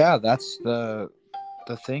 Yeah, that's the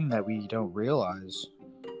thing that we don't realize.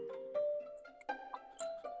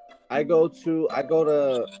 I go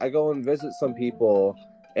and visit some people,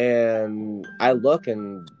 and I look,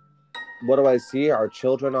 and what do I see? Our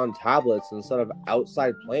children on tablets instead of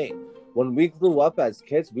outside playing. When we grew up as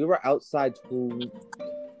kids, we were outside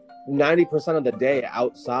 90% of the day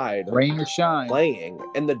outside, Rain or shine, playing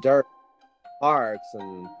in the dirt, parks,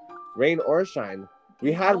 and rain or shine.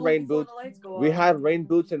 We had rain boots. We had rain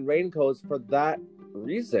boots and raincoats for that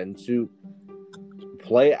reason, to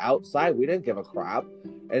play outside. We didn't give a crap.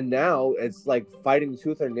 And now it's like fighting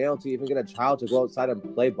tooth or nail to even get a child to go outside and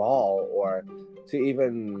play ball, or to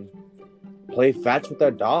even play fetch with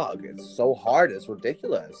their dog. It's so hard. It's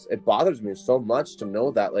ridiculous. It bothers me so much to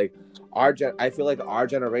know that, like, I feel like our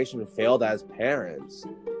generation failed as parents,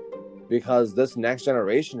 because this next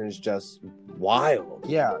generation is just wild.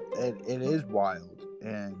 Yeah, it is wild,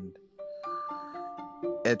 and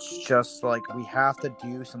it's just like we have to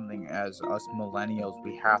do something as us millennials.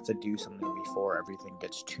 We have to do something before everything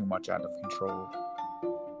gets too much out of control.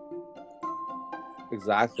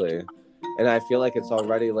 Exactly. And I feel like it's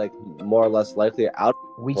already, like, more or less likely out.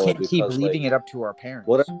 We can't keep leaving it up to our parents.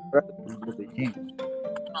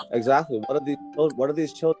 Exactly. What are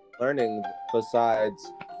these children learning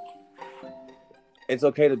besides it's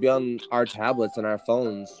okay to be on our tablets and our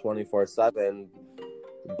phones 24/7,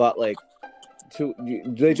 but like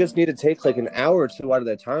they just need to take like an hour or two out of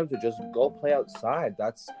their time to just go play outside.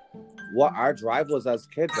 That's what our drive was as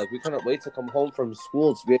kids. Like, we couldn't wait to come home from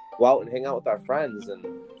school to be able to go out and hang out with our friends and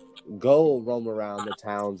go roam around the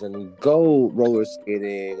towns and go roller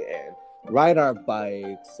skating and ride our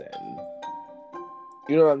bikes, and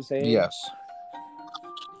you know what I'm saying? Yes.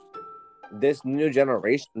 This new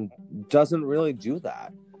generation doesn't really do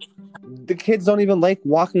that. The kids don't even like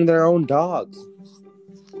walking their own dogs.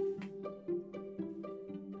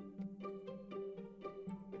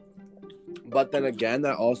 But then again,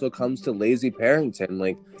 that also comes to lazy parenting.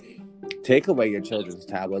 Like, take away your children's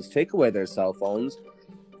tablets, take away their cell phones,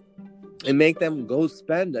 and make them go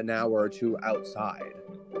spend an hour or two outside.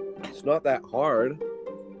 It's not that hard.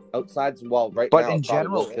 Outside's, well, right but now, in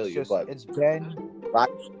general, will kill you, just, but it's been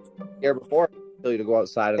here before tell you to go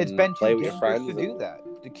outside and play with your friends. To do that.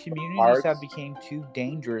 The communities have become too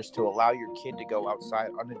dangerous to allow your kid to go outside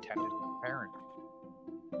unattended with a parent.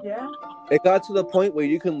 Yeah. It got to the point where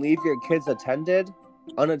you can leave your kids unattended,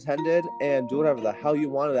 and do whatever the hell you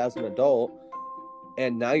wanted as an adult,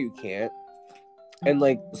 and now you can't. And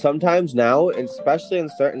like, sometimes now, especially in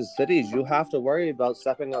certain cities, you have to worry about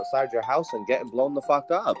stepping outside your house and getting blown the fuck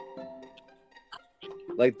up.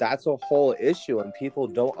 Like, that's a whole issue, and people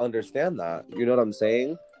don't understand that. You know what I'm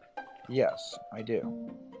saying? Yes, I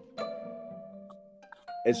do.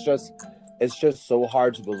 It's just so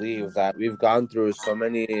hard to believe that we've gone through so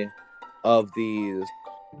many of these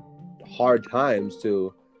hard times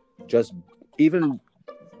to just even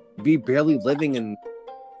be barely living and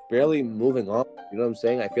barely moving on. You know what I'm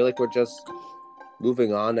saying? I feel like we're just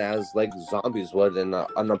moving on as like zombies would in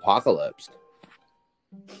an apocalypse.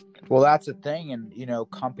 Well, that's the thing, and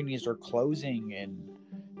companies are closing, and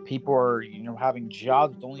people are having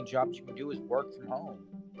jobs. The only jobs you can do is work from home,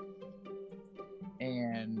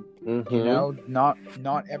 and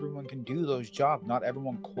not everyone can do those jobs. Not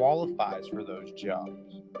everyone qualifies for those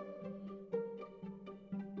jobs.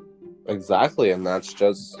 Exactly, and that's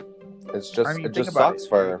just it just sucks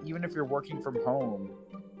for even if you're working from home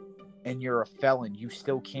and you're a felon, you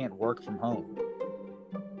still can't work from home.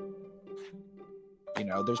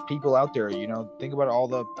 There's people out there, think about all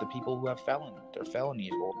the people who have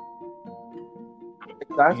felonies.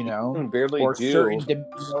 Exactly. Barely or do. certain,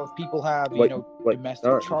 if people have,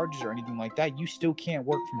 domestic charges or anything like that, you still can't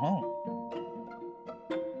work from home.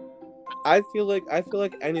 I feel like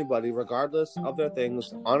anybody, regardless of their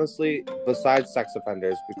things, honestly, besides sex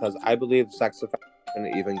offenders, because I believe sex offenders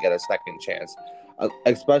shouldn't even get a second chance,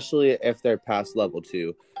 especially if they're past level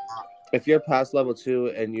 2. If you're past level 2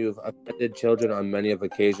 and you've offended children on many of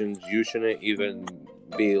occasions, you shouldn't even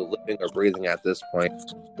be living or breathing at this point.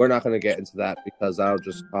 We're not going to get into that because that'll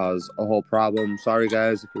just cause a whole problem. Sorry,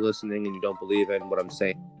 guys, if you're listening and you don't believe in what I'm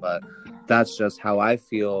saying, but that's just how I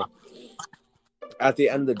feel. At the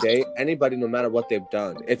end of the day, anybody, no matter what they've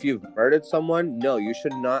done, if you've murdered someone, no, you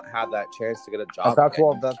should not have that chance to get a job. That's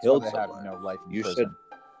why they killed have someone. life in You prison.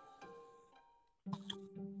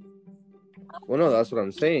 Well, no, that's what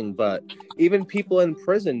I'm saying. But even people in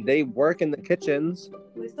prison, they work in the kitchens.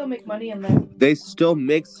 They still make money in there. They still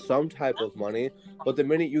make some type of money. But the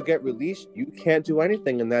minute you get released, you can't do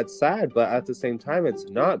anything. And that's sad. But at the same time, it's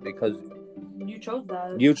not, because you chose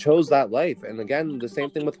that. You chose that life. And again, the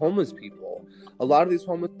same thing with homeless people. A lot of these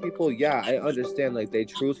homeless people, yeah, I understand, like, they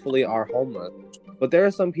truthfully are homeless. But there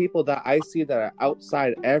are some people that I see that are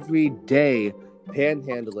outside every day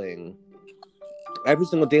panhandling. Every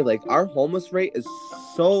single day. Like, our homeless rate is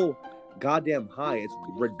so goddamn high. It's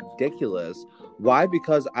ridiculous. Why?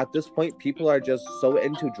 Because at this point, people are just so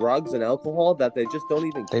into drugs and alcohol that they just don't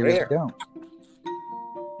even care. They really don't.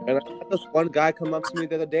 And I had this one guy come up to me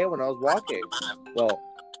the other day when I was walking. Well,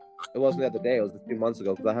 it wasn't the other day. It was a few months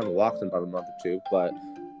ago, because I haven't walked in about a month or two. But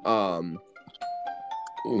I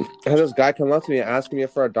had this guy come up to me and asking me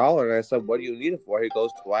for $1, and I said, "What do you need it for?" He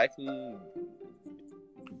goes, "Well, I can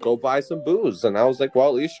go buy some booze." And I was like, "Well,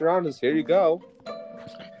 at least you're honest. Here you go."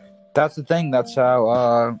 That's the thing. That's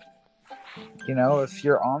how, if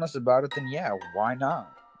you're honest about it, then yeah, why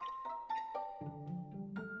not?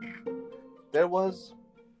 There was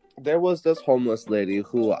this homeless lady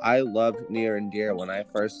who I loved near and dear when I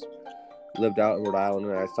first lived out in Rhode Island,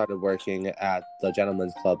 and I started working at the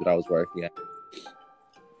gentleman's club that I was working at.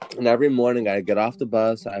 And every morning I'd get off the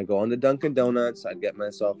bus, I'd go into Dunkin' Donuts, I'd get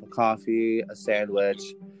myself a coffee, a sandwich,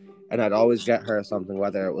 and I'd always get her something,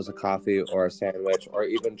 whether it was a coffee or a sandwich or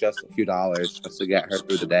even just a few dollars just to get her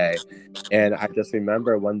through the day. And I just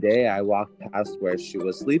remember one day I walked past where she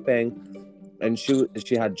was sleeping, and she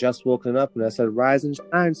had just woken up, and I said, "Rise and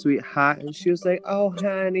shine, sweetheart." And she was like, "Oh,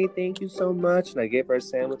 honey, thank you so much." And I gave her a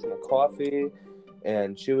sandwich and a coffee,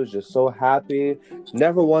 and she was just so happy.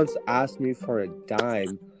 Never once asked me for a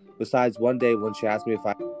dime, besides one day when she asked me if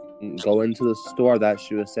I could go into the store that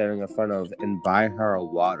she was standing in front of and buy her a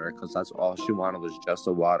water, because that's all she wanted was just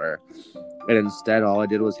a water. And instead, all I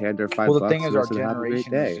did was hand her $5. Well, the thing is, our and have a great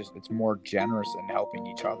generation day. is it's more generous in helping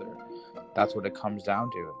each other. That's what it comes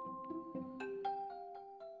down to.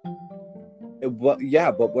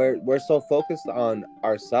 Yeah, but we're so focused on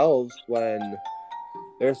ourselves when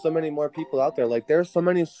there's so many more people out there. Like, there's so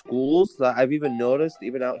many schools that I've even noticed,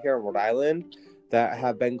 even out here in Rhode Island, that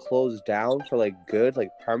have been closed down for, like, good,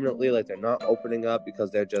 like, permanently. Like, they're not opening up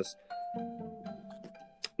because they're just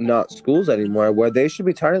not schools anymore, where they should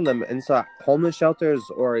be turning them into homeless shelters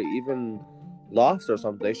or even lofts or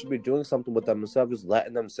something. They should be doing something with them instead of just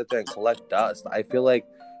letting them sit there and collect dust. I feel like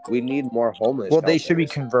we need more homeless Well, they should be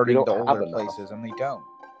shelters. converting We the don't have older enough. places, and they don't.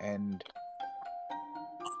 And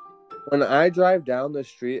when I drive down the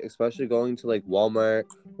street, especially going to, like, Walmart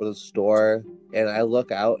or the store, and I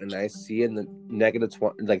look out and I see in the negative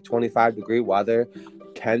 25-degree weather,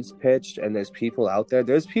 tents pitched, and there's people out there.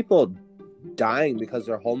 There's people dying because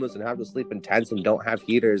they're homeless and have to sleep in tents and don't have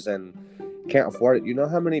heaters and can't afford it. You know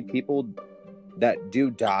how many people that do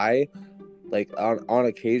die, like, on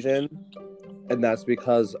occasion, and that's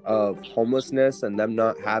because of homelessness and them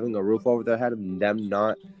not having a roof over their head and them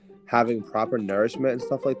not having proper nourishment and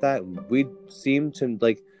stuff like that. We seem to,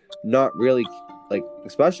 like, not really, like,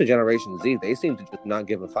 especially Generation Z, they seem to just not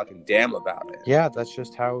give a fucking damn about it. yeah, that's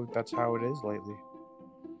how it is lately.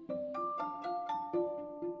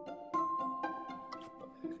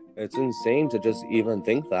 It's insane to just even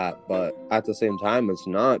think that, but at the same time, it's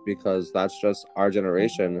not, because that's just our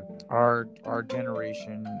generation. Our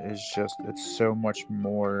generation is just, it's so much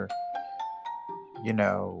more,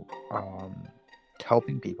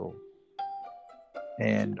 helping people.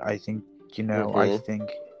 And I think,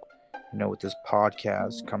 with this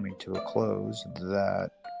podcast coming to a close,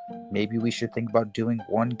 that maybe we should think about doing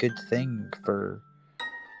one good thing for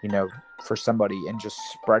somebody, and just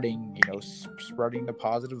spreading the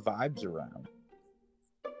positive vibes around.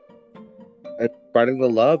 And spreading the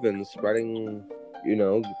love and spreading,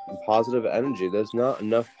 positive energy. There's not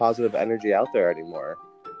enough positive energy out there anymore.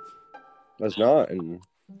 There's not, and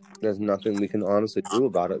there's nothing we can honestly do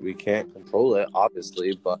about it. We can't control it,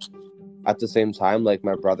 obviously, but at the same time, like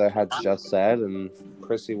my brother had just said, and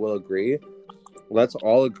Chrissy will agree, let's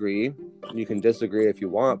all agree. You can disagree if you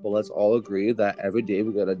want, but let's all agree that every day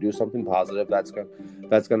we gotta do something positive that's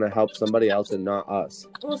gonna help somebody else and not us.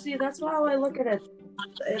 Well, see, that's how I look at it.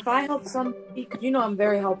 If I help somebody, because I'm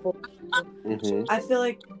very helpful. Mm-hmm. I feel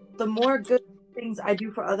like the more good things I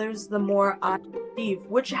do for others, the more I receive,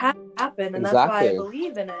 which has happened, and that's why I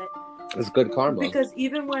believe in it. It's good karma. Because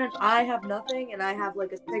even when I have nothing and I have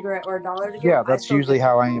like a cigarette or $1 to give, yeah, that's usually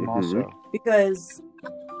how I am also. Because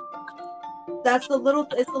it's the little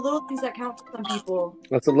things that count to some people.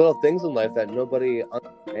 It's the little things in life that nobody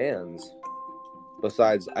understands.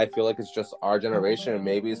 Besides, I feel like it's just our generation and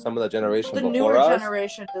maybe some of the generation The before newer us.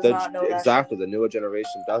 generation does not know that. Exactly, the newer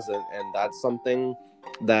generation doesn't, and that's something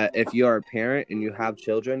that if you're a parent and you have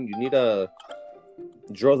children, you need to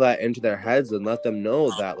drill that into their heads and let them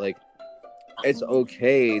know that, like, it's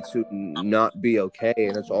okay to not be okay,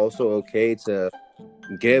 and it's also okay to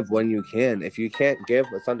give when you can. If you can't give,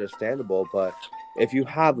 it's understandable, but if you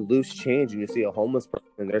have loose change and you see a homeless person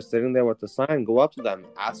and they're sitting there with the sign, go up to them,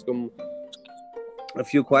 ask them a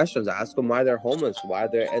few questions, ask them why they're homeless, why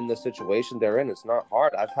they're in the situation they're in. It's not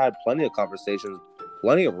hard. I've had plenty of conversations,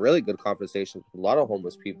 plenty of really good conversations with a lot of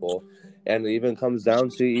homeless people, and it even comes down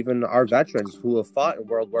to even our veterans who have fought in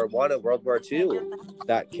World War I and World War II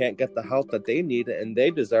that can't get the help that they need, and they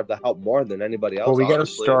deserve the help more than anybody else. Well, we got to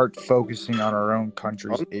honestly. start focusing on our own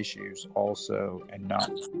country's issues also, and not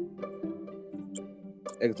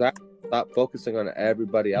exactly stop focusing on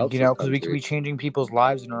everybody else. because we can be changing people's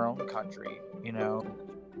lives in our own country.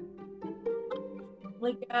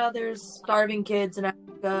 Like, there's starving kids in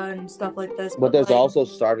Africa and stuff like this. But there's like, also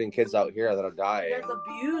starving kids out here that are dying. There's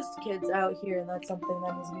abused kids out here, and that's something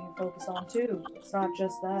that needs to be focused on too. It's not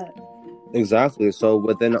just that. Exactly. So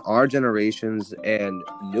within our generations and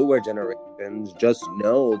newer generations, just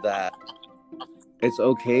know that it's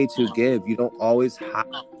okay to give. You don't always have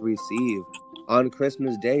to receive. On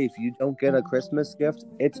Christmas Day, if you don't get a Christmas gift,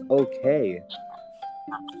 it's okay.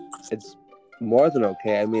 It's more than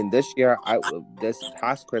okay. I mean, this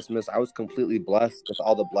past Christmas, I was completely blessed with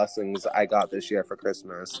all the blessings I got this year for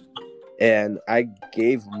Christmas. And I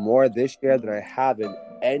gave more this year than I have in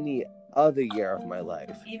any other year of my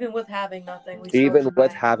life. Even with having nothing.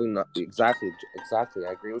 Exactly.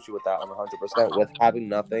 I agree with you with that 100%. With having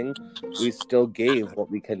nothing, we still gave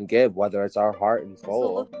what we can give, whether it's our heart and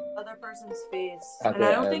soul. Look at the other person's face. And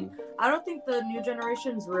I don't think the new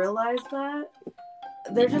generations realize that.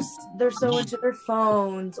 They're so into their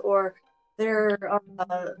phones or their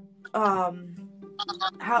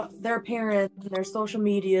their parents and their social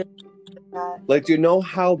media. Like, do you know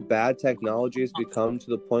how bad technology has become to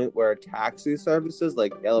the point where taxi services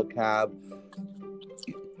like Yellow Cab,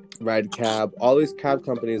 Red Cab, all these cab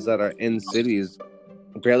companies that are in cities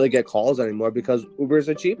barely get calls anymore because Ubers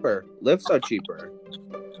are cheaper, Lyfts are cheaper.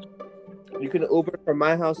 You can Uber from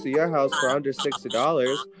my house to your house for under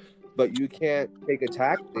 $60, but you can't take a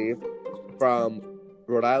taxi from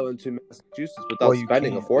Rhode Island to Massachusetts without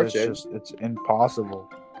spending a fortune. It's impossible.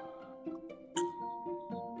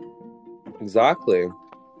 Exactly.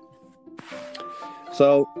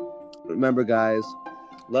 So, remember, guys,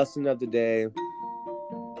 lesson of the day,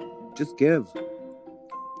 just give.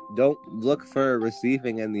 Don't look for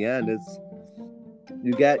receiving in the end. It's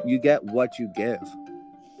you get what you give.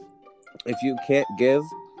 If you can't give,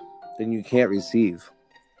 then you can't receive.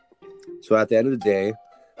 So at the end of the day,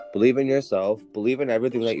 believe in yourself, believe in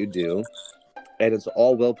everything that you do, and it's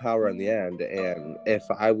all willpower in the end. And if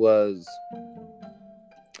I was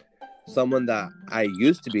someone that I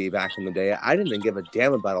used to be back in the day, I didn't give a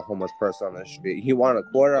damn about a homeless person on the street. He wanted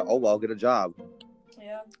a quarter, oh well, get a job.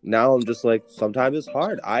 Yeah. Now I'm just like, sometimes it's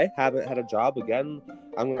hard. I haven't had a job. Again,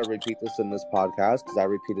 I'm going to repeat this in this podcast because I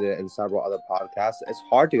repeated it in several other podcasts. It's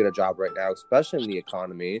hard to get a job right now, especially in the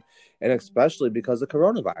economy, and especially because of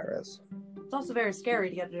coronavirus. It's also very scary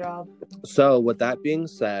to get a job. So with that being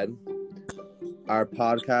said, our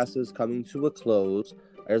podcast is coming to a close.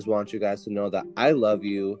 I just want you guys to know that I love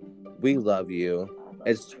you. We love you.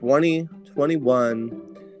 It's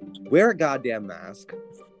 2021. Wear a goddamn mask.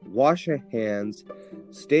 Wash your hands.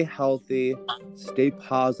 Stay healthy. Stay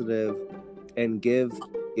positive. And give.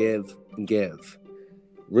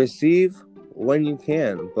 Receive when you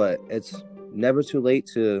can, but it's never too late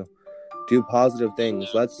to do positive things.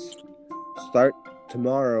 Let's start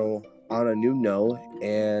tomorrow on a new note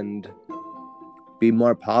and be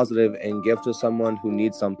more positive and give to someone who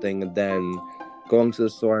needs something than going to the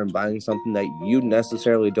store and buying something that you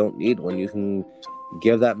necessarily don't need when you can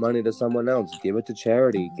give that money to someone else. Give it to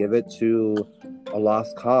charity. Give it to a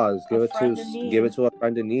lost cause. Give it to a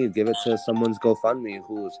friend in need. Give it to someone's GoFundMe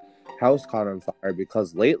whose house caught on fire,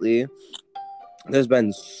 because lately there's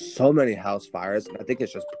been so many house fires. I think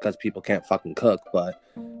it's just because people can't fucking cook, but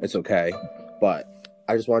it's okay. But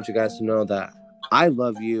I just want you guys to know that I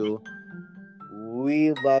love you.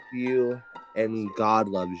 We love you, and God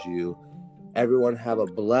loves you. Everyone have a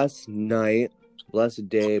blessed night, blessed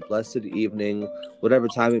day, blessed evening, whatever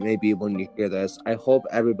time it may be when you hear this. I hope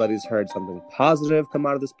everybody's heard something positive come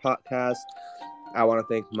out of this podcast. I want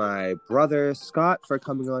to thank my brother, Scott, for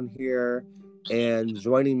coming on here and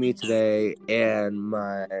joining me today, and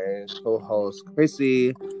my co-host,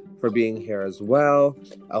 Chrissy, for being here as well.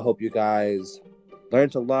 I hope you guys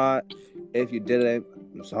learned a lot If you didn't,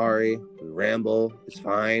 I'm sorry. We ramble. It's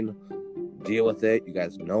fine. Deal with it. You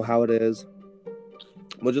guys know how it is.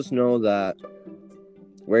 But just know that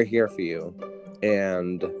we're here for you.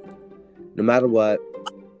 And no matter what,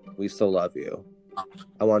 we still love you.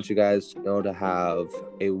 I want you guys to know to have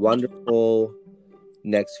a wonderful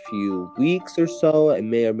next few weeks or so. I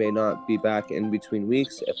may or may not be back in between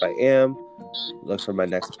weeks. If I am, look for my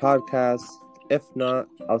next podcast. If not,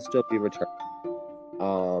 I'll still be returning.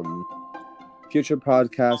 Future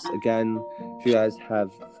podcasts, again, if you guys have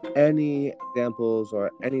any examples or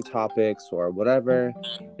any topics or whatever,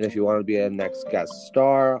 and if you want to be a next guest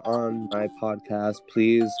star on my podcast,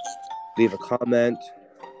 please leave a comment,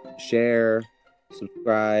 share,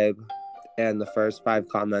 subscribe, and the first 5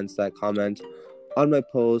 comments that comment on my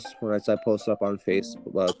post, when I post up on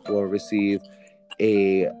Facebook, will receive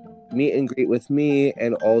a meet and greet with me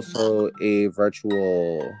and also a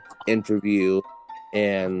virtual interview,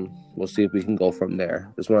 and we'll see if we can go from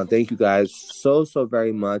there. Just want to thank you guys so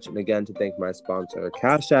very much, and again to thank my sponsor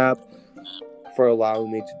Cash App for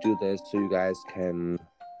allowing me to do this so you guys can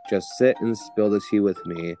just sit and spill the tea with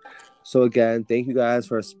me. So again, thank you guys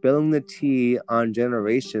for spilling the tea on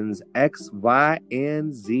generations X, Y,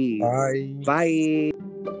 and Z. Bye. Bye.